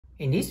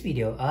In this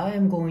video, I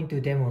am going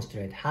to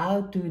demonstrate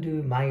how to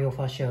do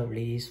myofascial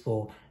release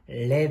for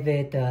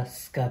levator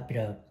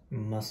scapular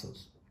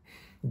muscles.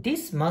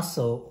 This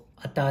muscle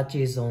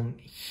attaches on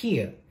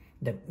here,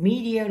 the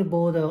medial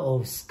border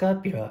of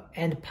scapula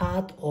and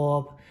part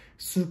of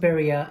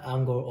superior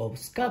angle of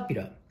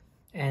scapula.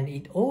 And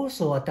it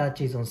also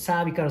attaches on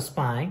cervical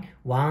spine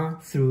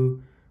 1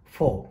 through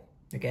 4.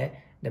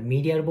 Okay, the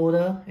medial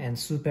border and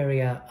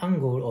superior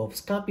angle of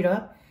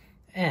scapula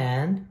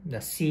and the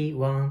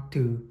C1,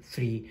 2,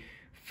 3,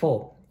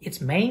 4.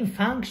 Its main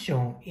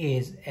function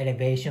is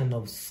elevation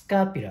of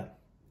scapula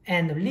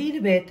and a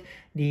little bit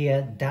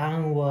the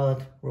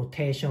downward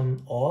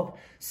rotation of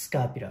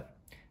scapula.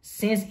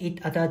 Since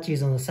it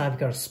attaches on the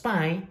cervical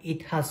spine,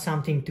 it has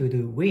something to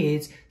do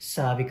with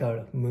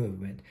cervical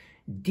movement.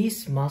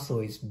 This muscle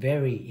is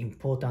very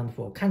important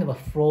for kind of a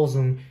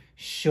frozen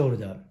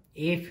shoulder.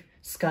 If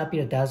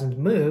scapula doesn't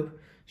move,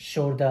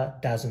 shoulder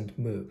doesn't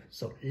move.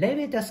 So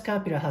levator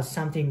scapula has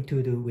something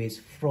to do with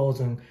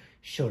frozen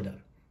shoulder.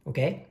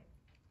 Okay,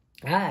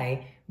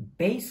 I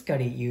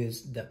basically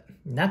use the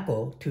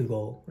knuckle to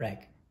go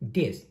like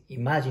this.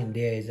 Imagine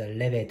there is a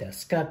levator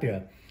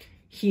scapula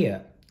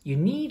here. You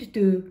need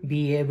to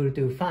be able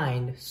to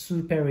find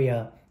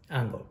superior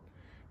angle,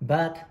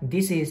 but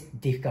this is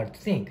difficult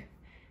thing.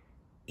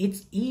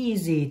 It's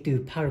easy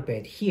to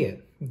palpate here.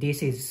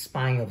 This is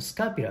spine of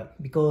scapula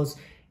because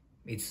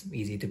it's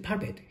easy to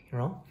palpate, you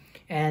know.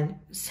 And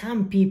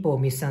some people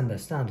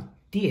misunderstand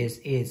this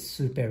is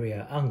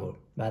superior angle,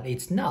 but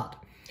it's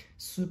not.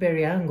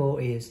 Superior angle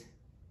is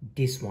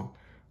this one.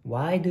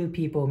 Why do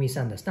people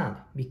misunderstand?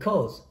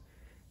 Because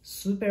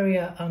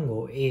superior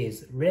angle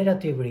is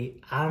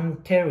relatively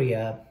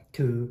anterior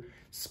to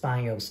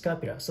spine of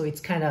scapula, so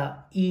it's kind of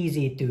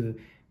easy to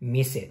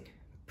miss it.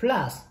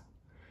 Plus,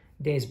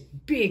 there's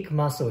big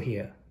muscle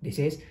here. This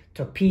is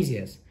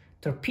trapezius.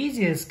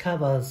 Trapezius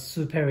covers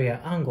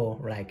superior angle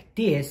like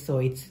this, so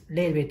it's a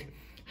little bit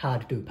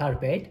hard to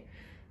palpate.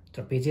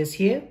 Trapezius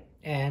here,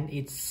 and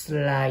it's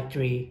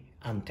slightly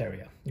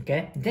anterior.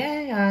 Okay,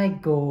 then I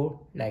go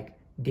like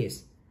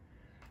this.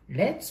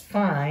 Let's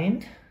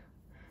find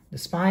the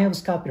spine of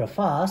scapula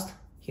first.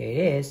 Here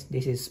it is.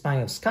 This is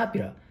spine of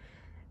scapula.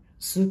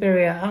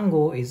 Superior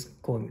angle is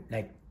going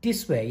like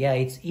this way. Yeah,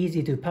 it's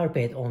easy to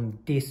palpate on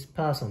this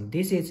person.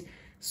 This is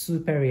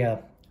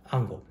superior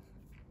angle.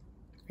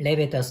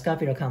 Levator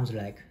scapula comes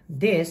like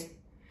this.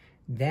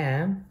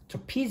 Then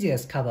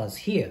trapezius covers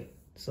here.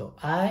 So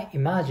I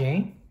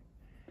imagine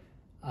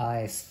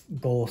I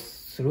go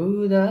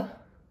through the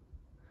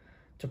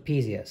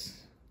trapezius.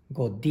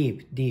 Go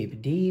deep,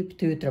 deep, deep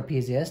to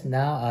trapezius.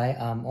 Now I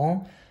am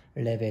on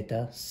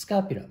levator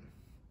scapula.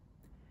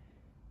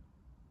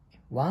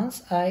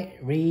 Once I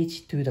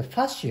reach to the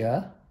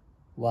fascia,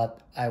 what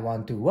I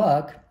want to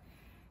work,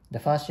 the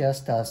fascia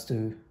starts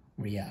to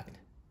react.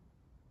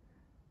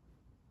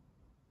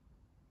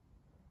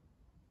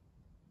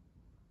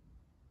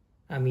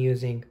 I'm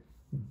using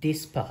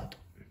this part.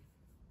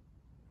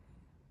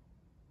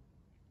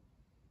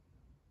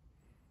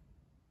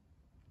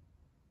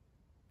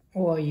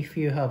 Or if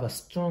you have a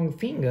strong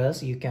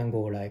fingers, you can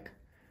go like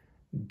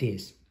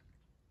this.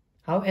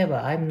 However,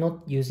 I'm not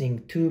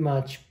using too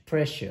much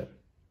pressure.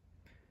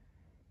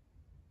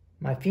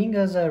 My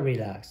fingers are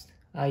relaxed.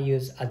 I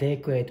use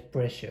adequate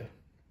pressure.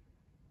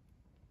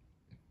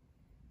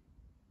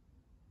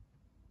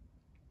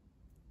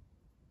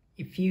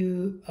 If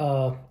you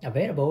are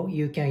available,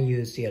 you can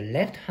use your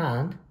left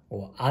hand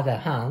or other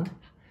hand,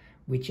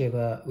 which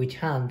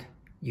hand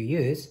you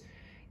use.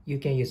 You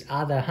can use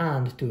other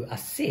hand to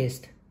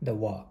assist the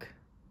work.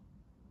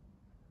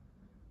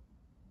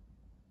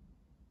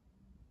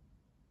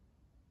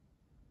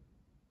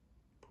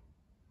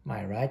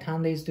 My right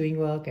hand is doing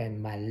work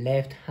and my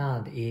left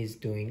hand is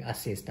doing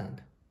assistant.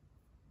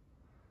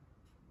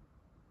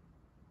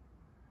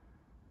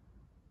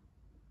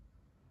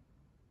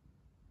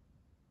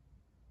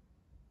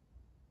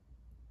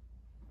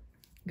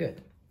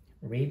 Good.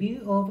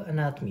 Review of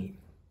anatomy.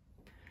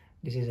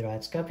 This is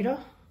right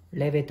scapula.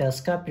 Levator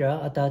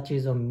scapula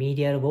attaches on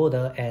medial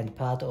border and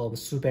part of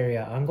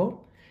superior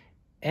angle,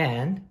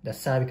 and the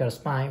cervical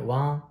spine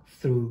 1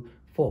 through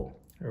 4,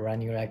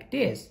 running like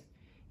this.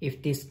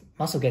 If this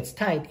muscle gets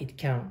tight, it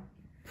can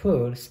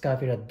pull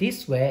scapula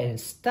this way and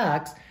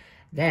stacks,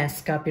 then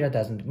scapula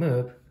doesn't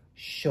move,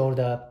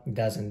 shoulder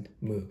doesn't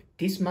move.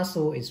 This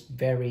muscle is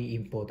very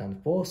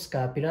important for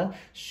scapula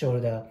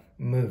shoulder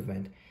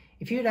movement.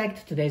 If you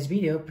liked today's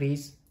video,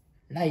 please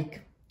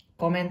like,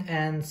 comment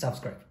and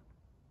subscribe.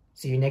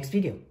 See you next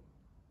video.